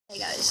Hey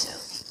guys, so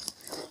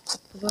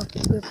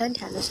we're playing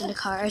tennis in the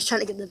car. I was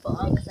trying to get the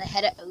ball because I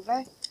hit it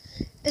over.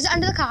 Is it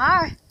under the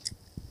car?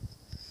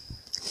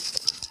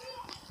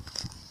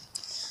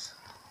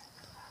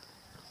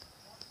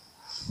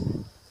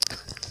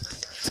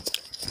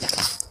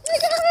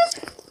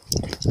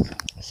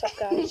 What's up,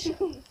 guys?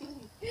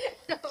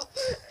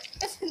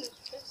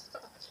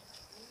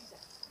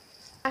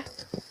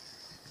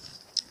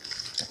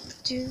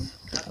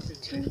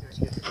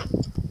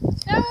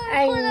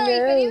 I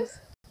know.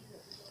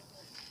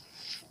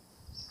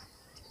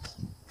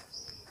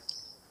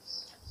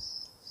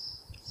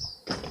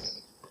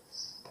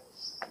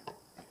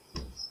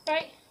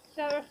 Right, is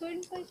that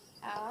recording, please?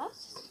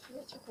 Yes,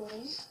 it's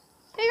recording.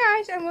 Hey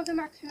guys, and welcome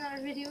back to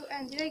another video.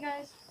 And today,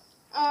 guys,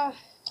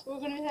 we're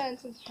gonna be playing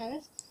some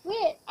tennis.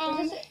 Wait,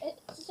 is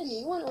this a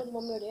new one or the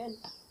one we're doing?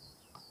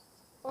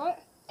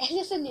 What? Is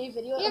this a new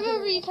video? Yeah,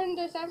 remember you turned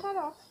the soundpad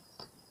off.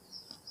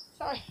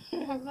 Sorry.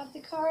 About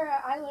the car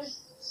at Island.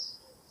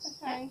 That's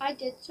fine. I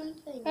did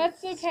something.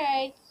 That's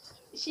okay.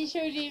 She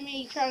showed you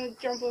me trying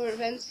to jump over a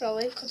fence,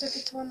 probably. It took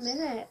it 1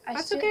 minute.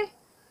 That's okay.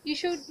 You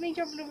showed me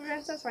jumping over a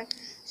fence, that's fine.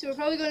 So we're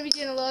probably going to be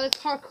doing a lot of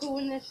parkour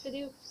in this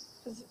video,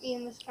 because me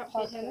and this can't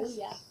play tennis.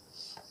 Yeah.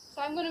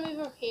 So I'm going to move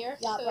over here,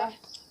 Yeah, so bro. you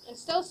can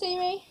still see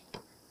me.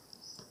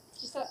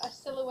 Just a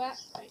silhouette.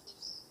 Right.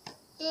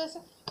 So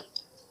listen.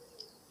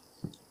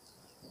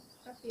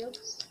 I feel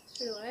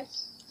straight away.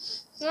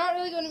 We're not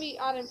really going to be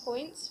adding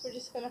points. We're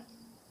just going to,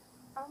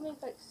 I'll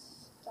move like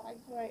stag.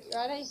 Right, you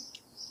ready?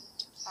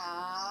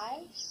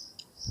 Aye.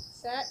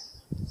 Set.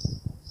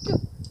 Go.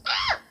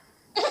 Ah!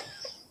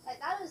 Like,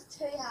 that was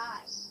too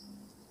high.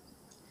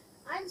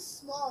 I'm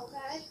small,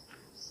 okay?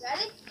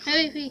 Ready?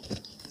 Heavy.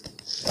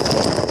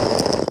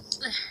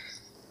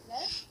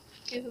 Ready?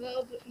 Give a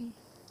little bit.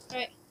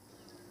 Right.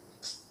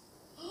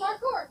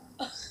 Parkour!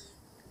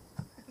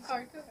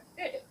 Parkour.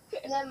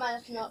 Never mind,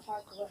 it's not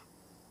parkour.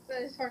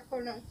 That is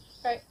parkour now.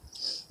 Right.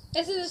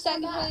 This is the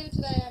second video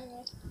today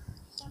anyway.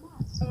 So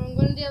mad. So I'm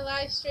going to do a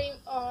live stream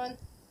on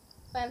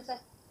Wednesday.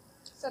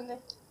 Sunday.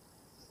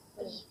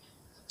 Right,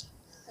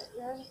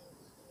 you ready?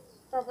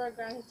 For our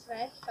granny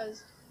today,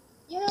 because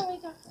you know we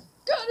got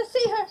to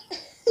see her.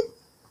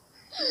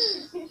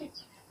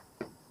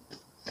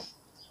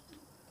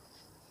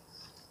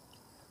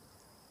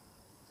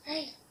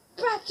 Right,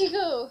 back you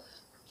go.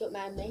 Don't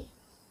mind me.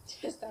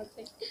 Just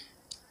dancing.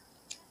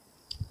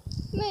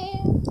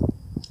 Man.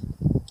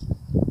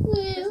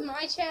 This is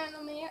my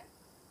channel, man.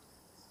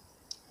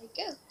 There you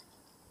go.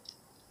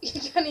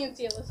 You can't even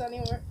see us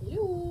anymore.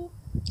 You.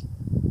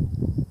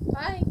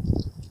 Bye.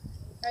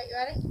 Right, you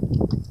ready?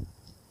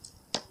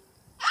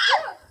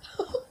 Ah!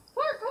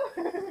 Parkour!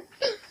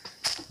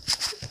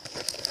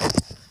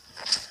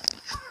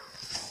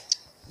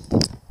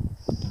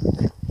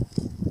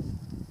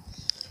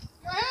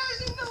 Your hair's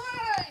in the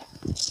way!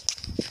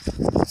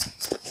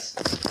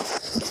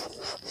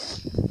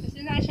 This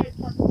is not sure it's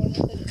parkour, unless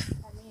it is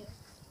for me.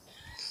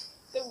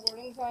 The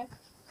warning sign.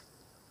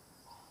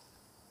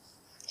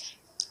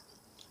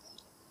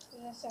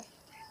 Yes, I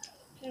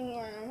don't know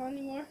where I'm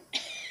anymore.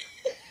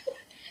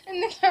 And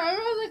the camera,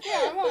 look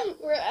where I'm on.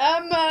 Where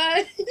am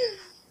I?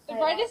 The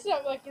brightest is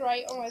not like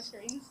right on my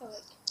screen, so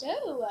like.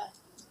 No.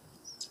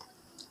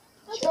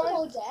 That's Sure. the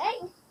whole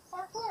day.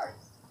 Parkour.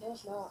 No,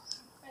 it's not.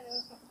 I know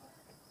it's not.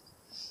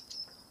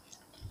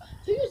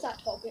 Who is that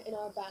talking in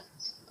our back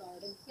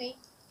garden? Me.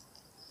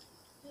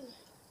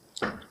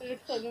 They're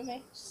playing with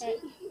me. See, Right.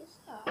 who is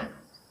that?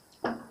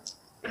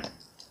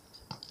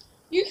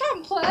 You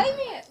can't play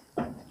me.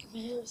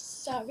 Oh,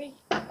 sorry.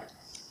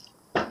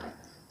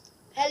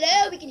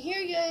 Hello, we can hear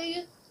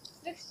you.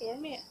 It's next door,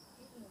 mate.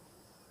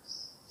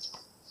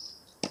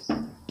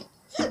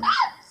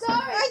 Ah,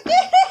 sorry. I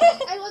did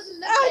it. I wasn't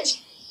looking. Ouch.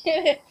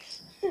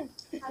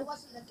 I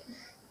wasn't looking.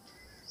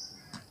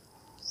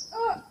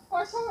 Oh,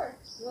 parkour.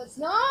 No, it's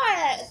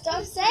not.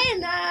 Stop saying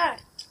that.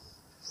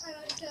 I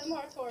like to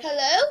parkour.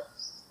 Hello?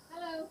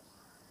 Hello.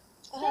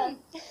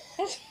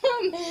 That's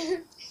Fun. I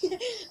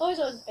always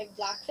saw this big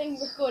black thing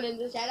going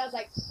into the shed. I was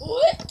like,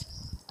 what?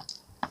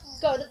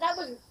 Go, that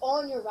was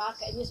on your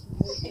rocket and just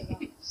moved it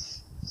around.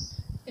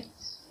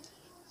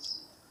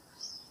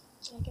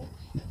 Okay.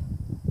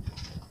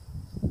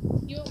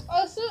 You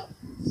also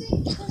see.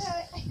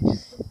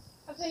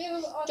 I think it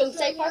was Don't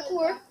say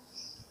parkour.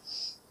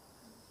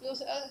 You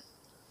also,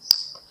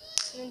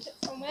 and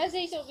on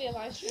Wednesdays it'll be a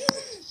live stream.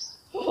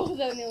 Oh,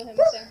 they'll know him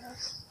somehow.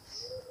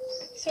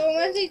 So on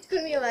Wednesday it's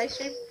going to be a live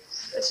stream,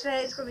 but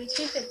today it's going to be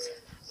 2 things.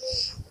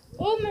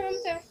 Oh, my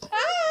mom's there.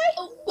 Hi!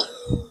 Oh.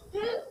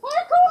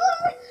 Parkour!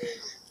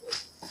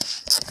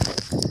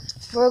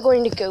 We're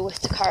going to go with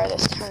the car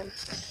this time.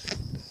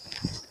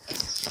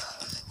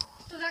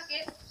 So that's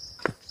it.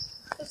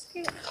 That's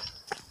good.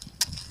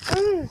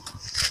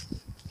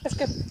 Let's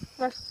go.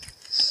 Come on.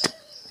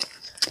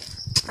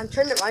 I'm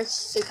turning it around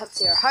so you can't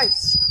see our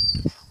house.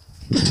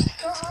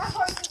 So our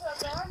house is a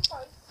brown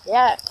house.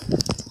 Yeah.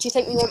 Do you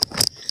think we want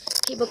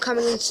people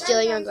coming and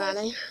stealing our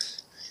granny?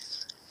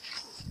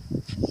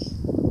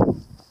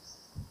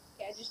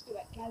 Yeah, just do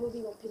it. Why would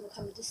we want people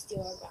coming to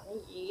steal our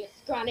granny? Yeah.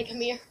 Granny,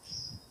 come here.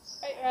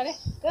 Right, ready?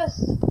 Good.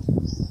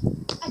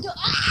 I don't.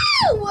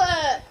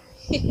 Ow!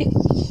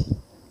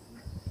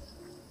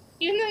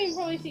 Even though you can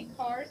probably see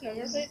cars,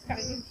 number plates,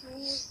 kind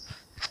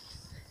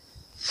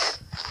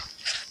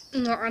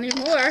of. Not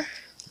anymore.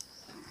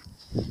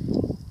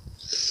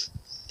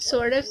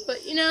 Sort of,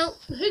 but you know,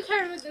 who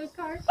cares about those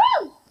cars?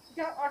 Woo!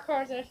 Got our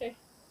cars there too.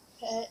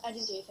 I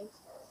didn't do anything.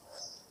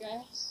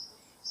 Yeah.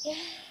 Yeah.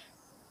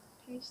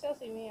 Can you still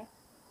see me?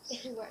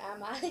 Where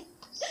am I?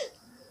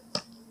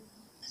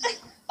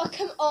 Oh,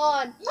 come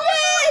on.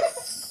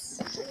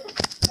 Yes!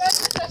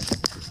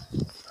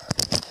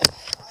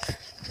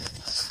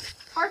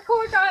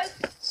 Parkour, guys!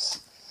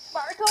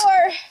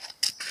 Parkour!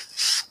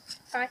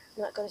 Hi. I'm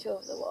not going to go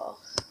over the wall.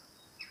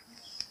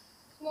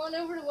 Come on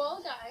over the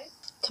wall, guys.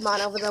 Come on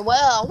over the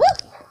wall.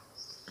 Woo!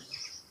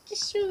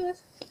 Just show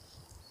this.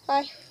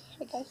 Hi.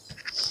 Hi, guys.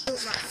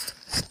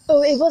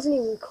 Oh, it wasn't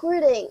even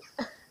recording.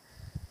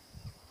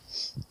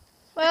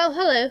 Well,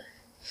 hello.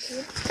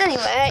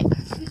 Anyway,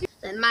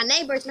 then my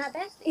neighbor's my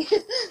bestie.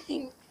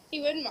 He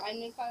wouldn't mind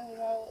me kind of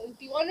all.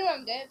 If you wonder what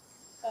I'm dead,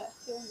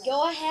 he wouldn't mind.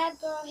 Go ahead,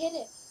 girl, hit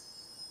it.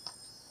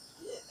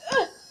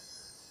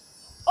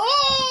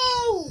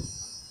 Oh!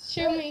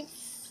 Show me.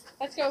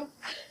 Let's go.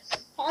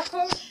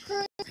 Parkour.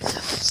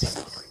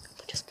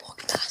 Just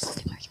walk past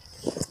the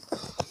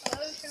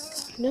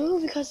Hello, No,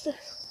 because the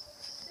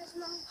there's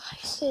no.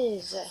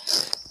 ices.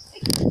 I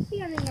can't see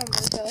any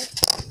numbers though.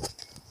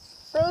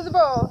 Throw the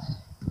ball.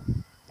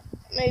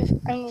 Move.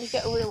 I'm going to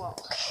get over the wall.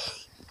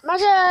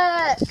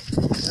 Magic!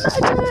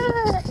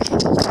 Magic!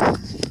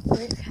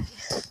 Okay.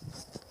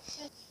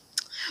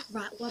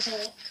 Right, we're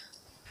back.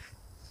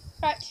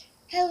 Right.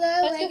 Hello,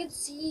 Let's I go. can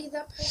see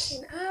that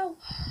person. Ow!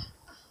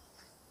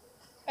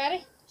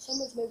 Ready?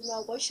 Someone's moving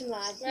our washing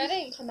line.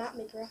 Ready? Come at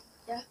me, girl.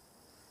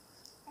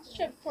 Let's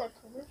try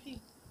parkour if you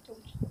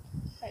don't.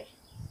 Right.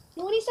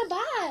 No one needs a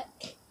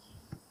back.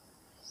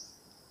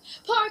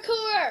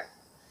 Parkour!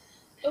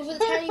 Over the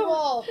tiny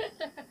wall.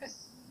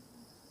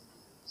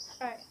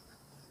 Right.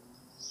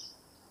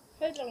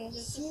 How long is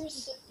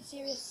this?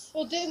 Serious.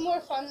 We'll do more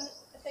fun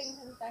things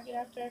in a second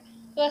after.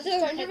 Well, It's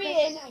going to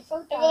rain. I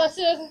felt that. Well, if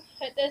it doesn't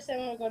hit this, then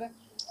we're gonna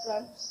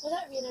run. Was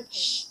that rain?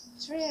 Shh,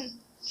 it's raining.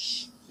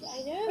 Yeah,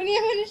 I know. When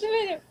you finish the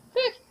video,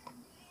 quick,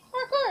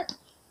 parkour.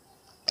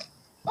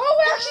 Oh,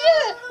 we actually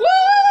did it!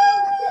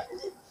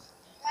 Woo!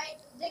 Right,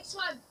 next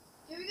one.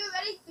 Here we go.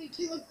 Ready?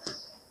 3, 2, 1.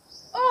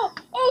 Oh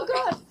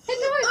God! Hit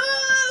the house.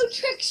 Oh,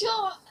 trick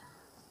shot!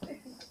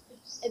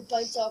 It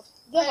bounced off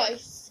the Right.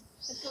 house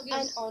Let's go and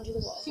again. onto the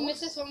wall. If you miss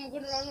this one, we're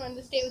gonna run around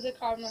the state with the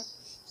camera.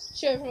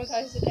 Show everyone's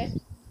house, okay?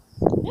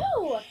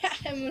 No!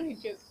 I'm only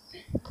joking.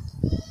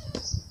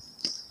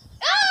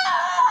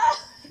 Ah!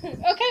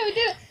 Okay, we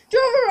did it.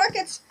 Drove over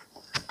rockets.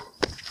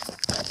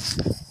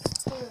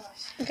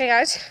 Okay,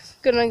 guys,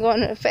 gonna go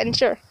on an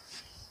adventure.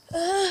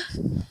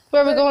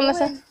 Where are we going,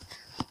 Lisa?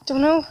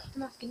 Don't know.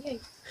 I'm asking you.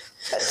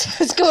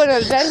 Let's go on an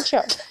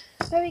adventure.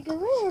 Where are we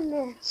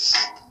going?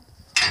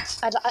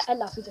 I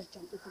love to just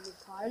jump into the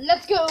car.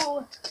 Let's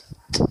go!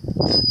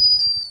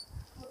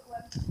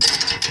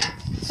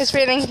 It's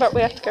raining, but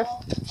we have to go.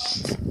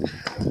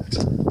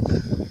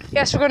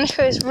 Yes, we're going to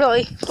show this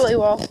really blue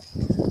wall.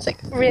 It's like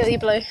really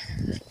blue.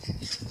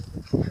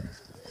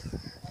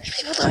 There's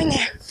people down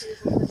there.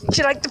 Do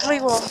you like the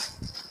blue wall?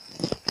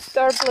 It's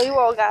our blue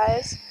wall,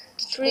 guys.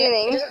 It's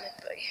raining.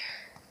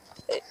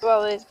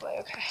 Well, it is blue,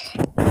 okay.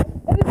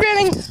 It's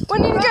raining. We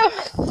need to go.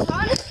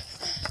 Run!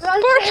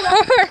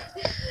 Parkour!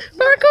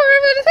 Parkour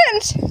over the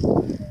fence!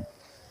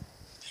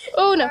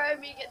 Oh no. Sorry,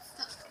 me get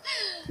stuck.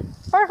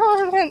 Parkour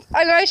over the fence.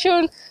 And I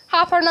shown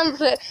half our number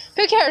plate.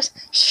 Who cares?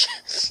 Shh.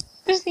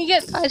 Just need to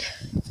get inside.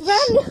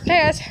 Run! Okay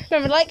guys,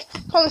 remember to like,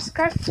 comment,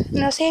 subscribe,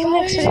 and I'll see you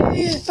next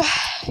video.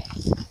 Bye.